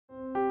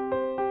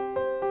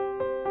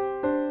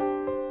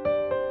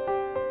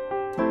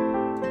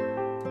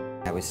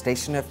was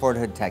stationed at Fort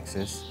Hood,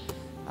 Texas,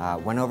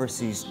 went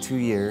overseas 2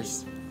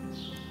 years,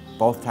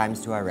 both times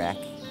to Iraq,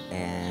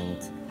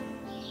 and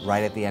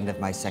right at the end of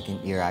my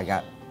second year I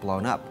got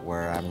blown up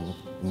where I'm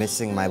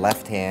missing my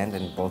left hand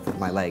and both of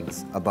my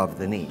legs above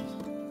the knee.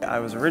 I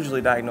was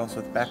originally diagnosed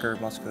with Becker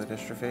muscular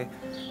dystrophy,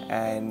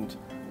 and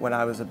when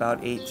I was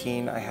about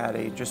 18 I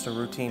had just a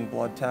routine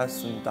blood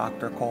test, and the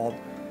doctor called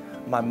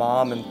my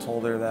mom and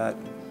told her that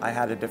I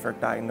had a different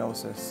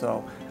diagnosis.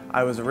 So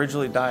I was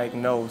originally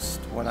diagnosed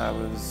when I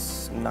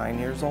was 9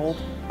 years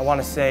old. I want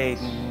to say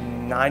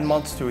 9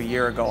 months to a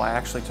year ago I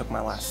actually took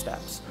my last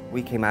steps.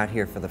 We came out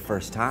here for the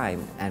first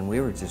time and we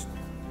were just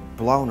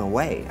blown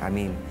away. I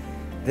mean,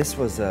 this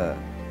was a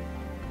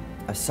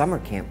summer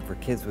camp for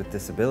kids with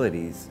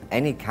disabilities,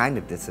 any kind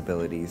of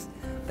disabilities,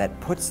 that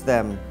puts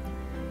them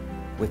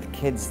with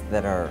kids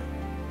that are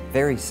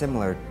very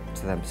similar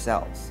to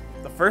themselves.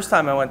 The first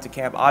time I went to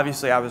camp,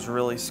 obviously I was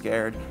really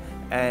scared,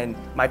 and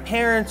my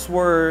parents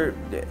were,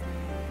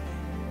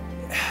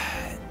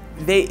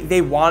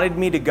 they wanted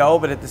me to go,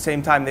 but at the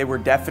same time they were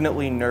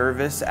definitely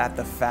nervous at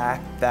the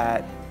fact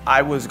that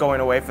I was going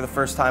away for the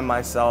first time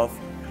myself.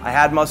 I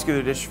had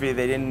muscular dystrophy.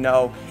 They didn't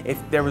know if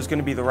there was going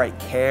to be the right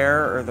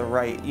care or the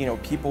right,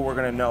 people were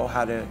going to know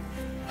how to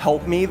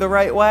help me the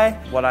right way.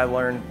 What I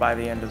learned by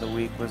the end of the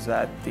week was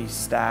that the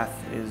staff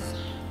is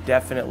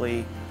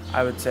definitely,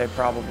 I would say,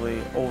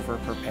 probably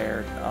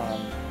over-prepared.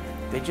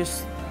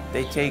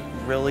 They take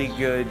really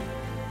good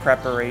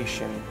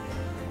preparation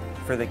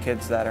for the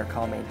kids that are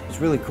coming. It's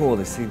really cool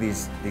to see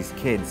these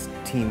kids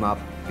team up,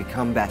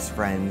 become best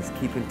friends,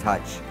 keep in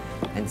touch,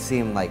 and see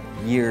them like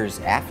years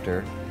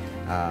after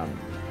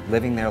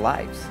living their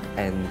lives.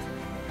 And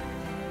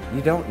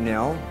you don't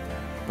know,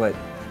 but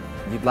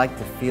you'd like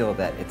to feel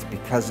that it's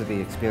because of the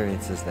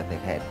experiences that they've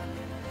had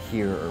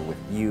here or with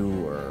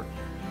you or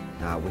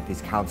with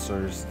these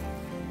counselors.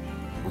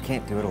 We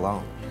can't do it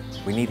alone.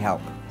 We need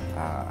help.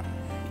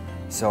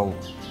 So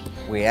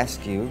we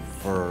ask you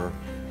for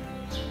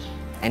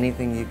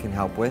anything you can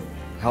help with.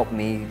 Help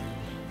me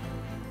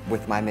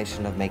with my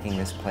mission of making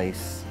this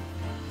place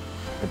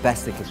the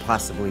best it could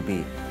possibly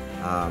be.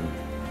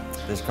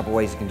 There's a couple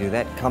ways you can do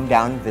that. Come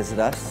down, visit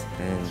us,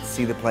 and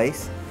see the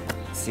place.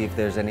 See if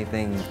there's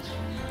anything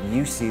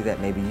you see that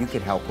maybe you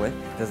could help with.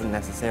 It doesn't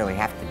necessarily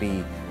have to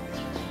be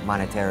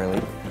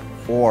monetarily,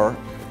 or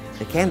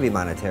it can be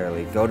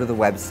monetarily. Go to the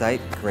website,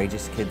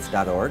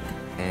 courageouskids.org,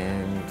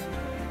 and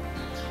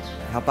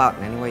help out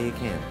in any way you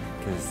can,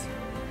 because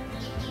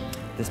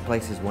this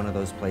place is one of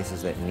those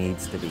places that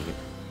needs to be here.